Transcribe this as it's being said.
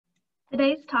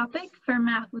Today's topic for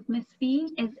Math with Miss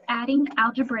V is adding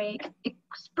algebraic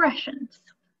expressions.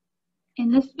 In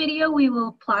this video, we will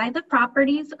apply the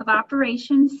properties of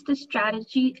operations to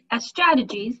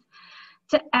strategies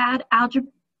to add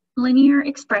linear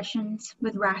expressions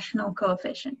with rational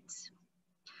coefficients.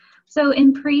 So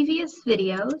in previous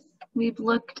videos, we've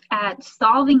looked at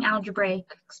solving algebraic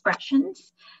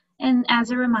expressions. And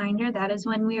as a reminder, that is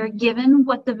when we are given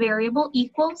what the variable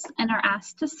equals and are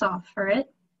asked to solve for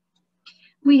it.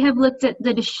 We have looked at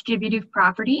the distributive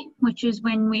property, which is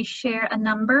when we share a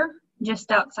number just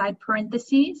outside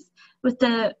parentheses with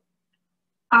the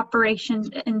operation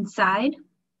inside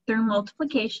through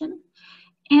multiplication.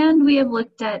 And we have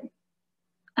looked at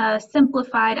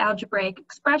simplified algebraic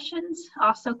expressions,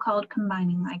 also called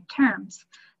combining like terms.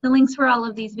 The links for all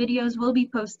of these videos will be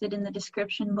posted in the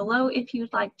description below if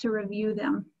you'd like to review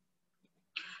them.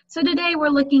 So today we're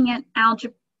looking at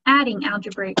adding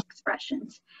algebraic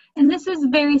expressions. And this is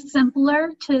very similar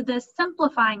to the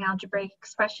simplifying algebraic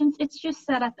expressions. It's just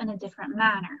set up in a different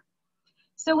manner.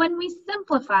 So when we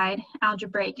simplified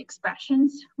algebraic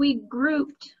expressions, we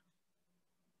grouped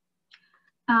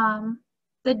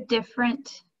the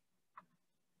different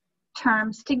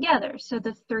terms together. So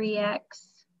the 3x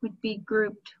would be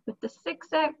grouped with the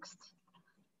 6x,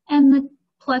 and the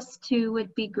plus 2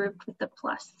 would be grouped with the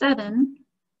plus 7,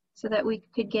 so that we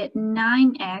could get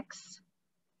 9x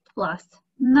plus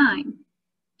 9.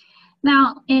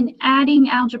 Now, in adding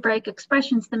algebraic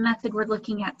expressions, the method we're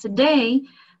looking at today,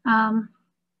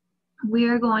 we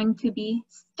are going to be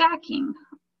stacking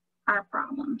our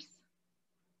problems.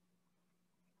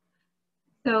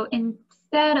 So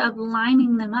instead of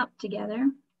lining them up together,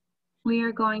 we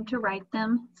are going to write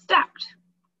them stacked.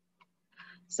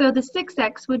 So the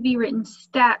 6x would be written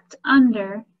stacked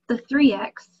under the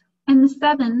 3x, and the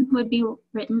 7 would be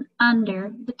written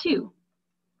under the 2.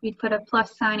 We'd put a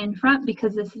plus sign in front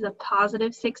because this is a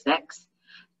positive 6x.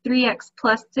 3x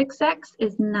plus 6x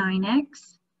is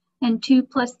 9x, and 2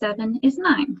 plus 7 is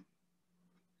 9.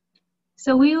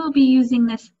 So we will be using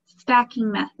this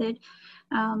stacking method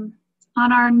on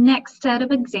our next set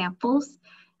of examples,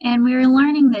 and we're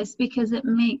learning this because it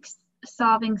makes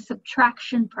solving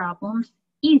subtraction problems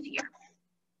easier.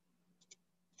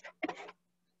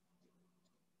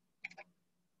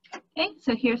 Okay,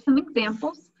 so here's some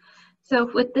examples.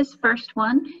 So with this first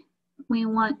one, we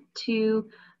want to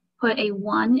put a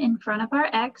 1 in front of our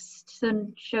x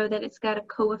to show that it's got a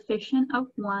coefficient of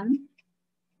 1.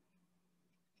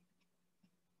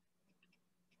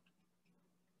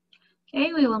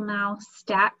 Okay, we will now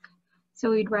stack.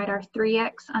 So we'd write our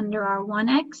 3x under our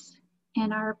 1x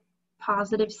and our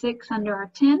positive 6 under our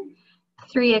 10.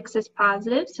 3x is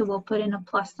positive, so we'll put in a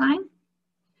plus sign.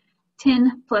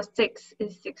 10 plus 6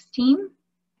 is 16.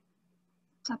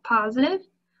 It's a positive.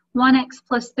 1x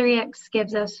plus 3x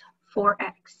gives us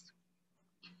 4x.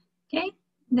 Okay,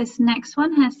 this next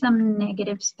one has some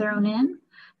negatives thrown in.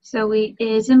 So it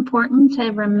is important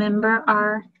to remember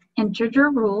our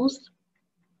integer rules.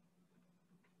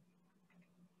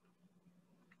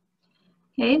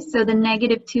 Okay, so the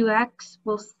negative 2x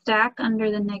will stack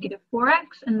under the negative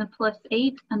 4x and the plus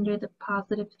 8 under the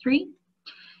positive 3.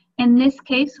 In this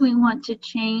case, we want to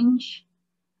change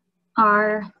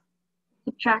our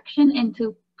subtraction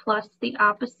into plus the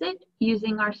opposite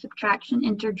using our subtraction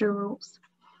integer rules.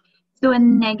 So a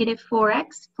negative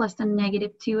 4x plus a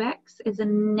negative 2x is a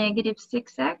negative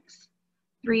 6x.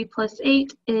 3 plus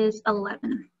 8 is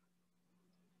 11.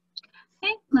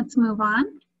 Okay, let's move on.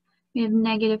 We have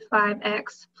negative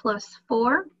 5x plus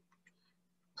 4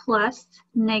 plus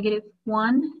negative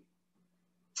 1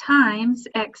 times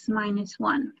x minus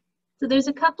 1. So there's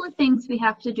a couple of things we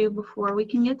have to do before we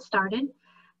can get started.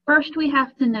 First, we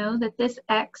have to know that this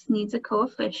x needs a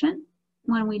coefficient.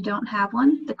 When we don't have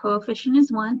one, the coefficient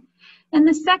is 1. And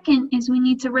the second is we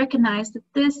need to recognize that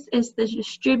this is the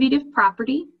distributive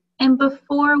property. And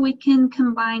before we can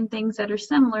combine things that are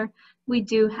similar, we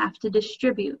do have to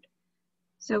distribute.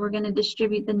 So we're going to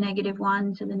distribute the negative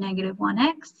 1 to the negative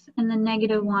 1x and the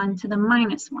negative 1 to the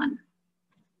minus 1.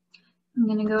 I'm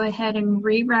going to go ahead and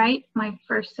rewrite my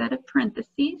first set of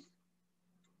parentheses.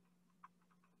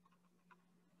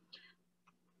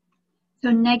 So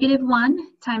negative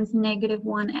 1 times negative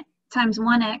 1 times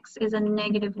 1x is a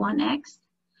negative 1x.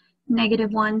 Negative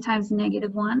 1 times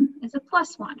negative 1 is a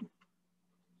plus 1.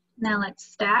 Now let's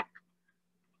stack.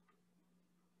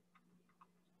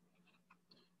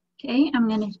 Okay, I'm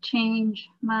going to change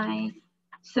my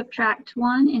subtract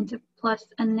 1 into plus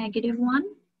a negative 1.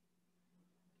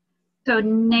 So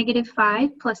negative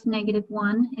 5 plus negative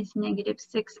 1 is negative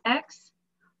 6x.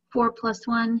 4 plus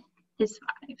 1 is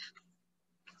 5.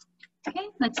 Okay,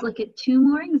 let's look at two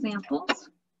more examples.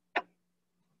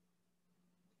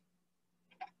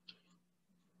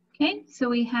 Okay, so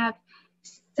we have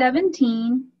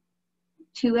 17,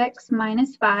 2x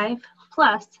minus 5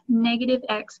 plus negative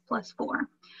x plus 4.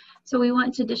 So we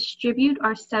want to distribute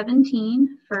our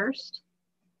 17 first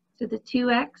to the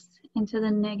 2x into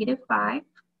the negative 5.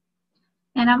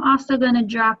 And I'm also going to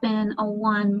drop in a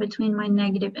 1 between my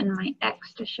negative and my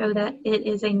x to show that it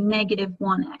is a negative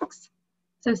 1x.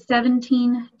 So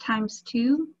 17 times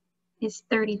 2 is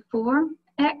 34x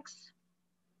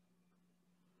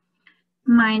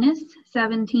minus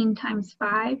 17 times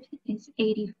 5 is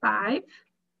 85.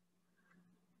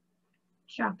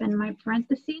 Drop in my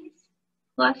parentheses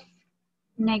plus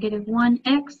negative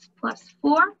 1x plus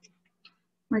 4.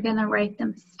 We're going to write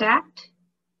them stacked.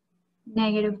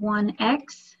 Negative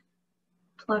 1x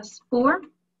plus 4.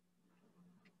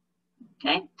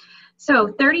 Okay,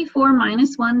 so 34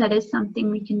 minus 1, that is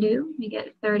something we can do. We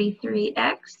get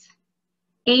 33x.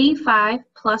 85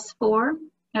 plus 4.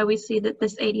 Now we see that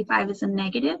this 85 is a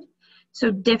negative.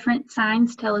 So different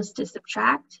signs tell us to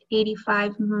subtract.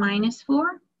 85 minus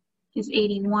 4 is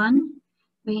 81.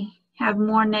 We have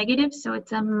more negatives, so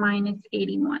it's a minus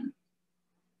 81.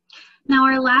 Now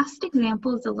our last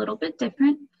example is a little bit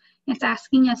different. It's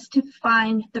asking us to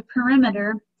find the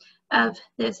perimeter of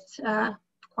this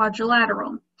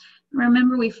quadrilateral.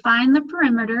 Remember, we find the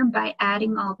perimeter by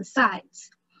adding all the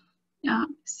sides.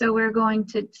 So we're going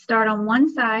to start on one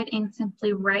side and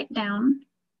simply write down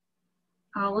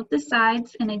all of the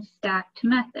sides in a stacked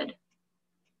method.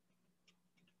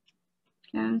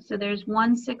 Okay, so there's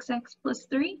one 6x plus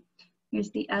 3.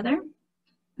 Here's the other.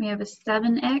 We have a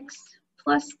 7x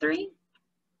plus 3.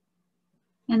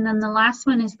 And then the last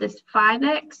one is this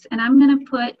 5x, and I'm going to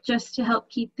put, just to help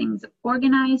keep things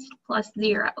organized, plus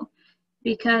 0,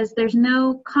 because there's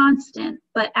no constant,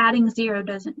 but adding 0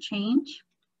 doesn't change.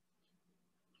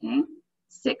 Okay,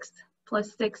 6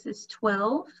 plus 6 is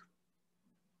 12.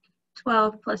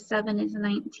 12 plus 7 is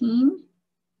 19.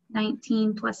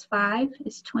 19 plus 5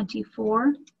 is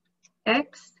 24.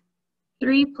 X.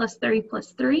 3 plus 3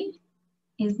 plus 3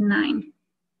 is 9.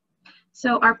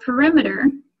 So our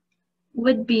perimeter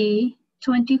would be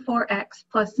 24x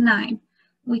plus 9.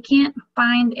 We can't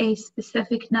find a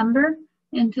specific number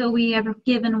until we have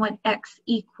given what x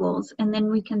equals, and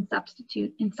then we can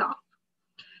substitute and solve.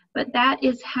 But that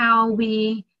is how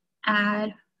we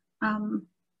add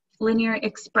linear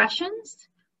expressions,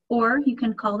 or you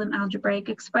can call them algebraic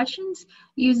expressions,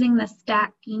 using the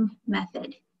stacking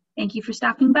method. Thank you for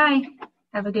stopping by.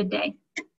 Have a good day.